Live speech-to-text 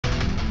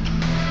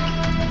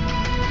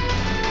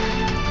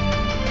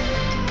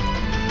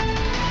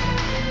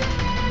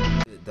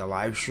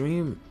live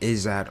stream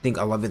is at, I think,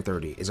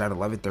 11:30. It's at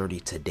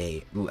 11:30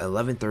 today,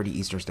 11:30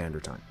 Eastern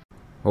Standard Time.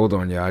 Hold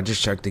on, yeah, I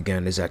just checked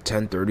again. It's at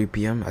 10:30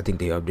 p.m. I think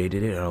they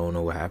updated it. I don't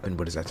know what happened,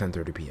 but it's at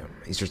 10:30 p.m.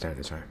 Eastern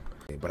Standard Time.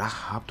 But I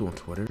hopped on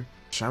Twitter.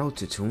 Shout out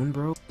to Toon,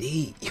 bro.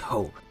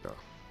 Yo.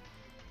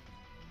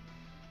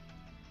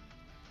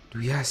 Do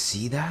you guys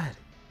see that?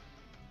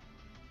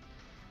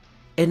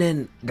 And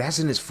then that's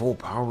in its full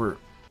power.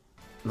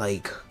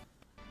 Like,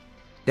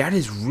 that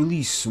is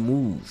really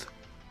smooth.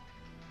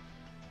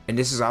 And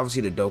this is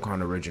obviously the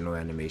Dokkan original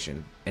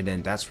animation. And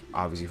then that's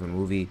obviously from the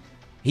movie.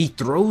 He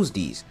throws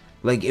these.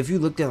 Like, if you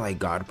looked at like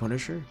God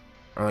Punisher,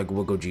 or like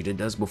what Gogeta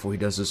does before he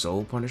does the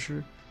Soul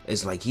Punisher,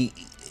 it's like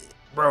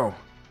bro.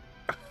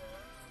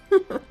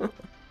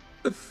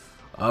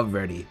 I'm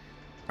ready.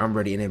 And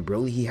then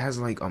Broly, he has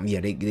like yeah,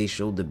 they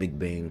showed the Big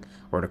Bang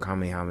or the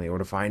Kamehameha or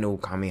the final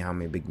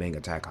Kamehameha Big Bang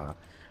attack,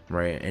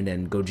 right? And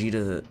then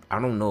Gogeta, I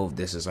don't know if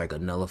this is like a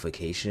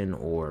nullification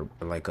or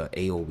like a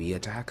AoE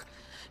attack.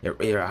 I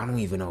don't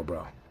even know,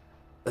 bro.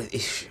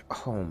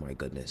 Oh my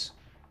goodness.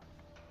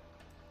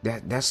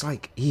 That's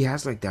like, he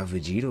has like that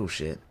Vegeta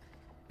shit.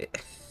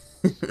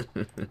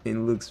 It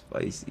looks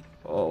spicy.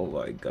 Oh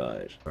my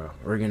gosh, bro.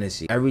 We're gonna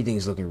see.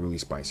 Everything's looking really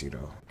spicy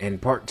though.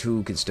 And part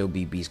 2 can still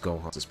be Beast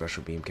Gohan. It's a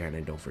special beam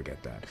cannon. Don't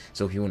forget that.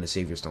 So if you want to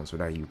save your stones for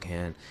that, you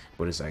can.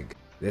 But it's like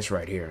this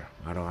right here.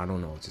 I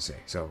don't know what to say.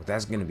 So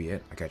that's gonna be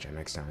it. I'll catch you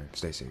next time.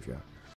 Stay safe, y'all.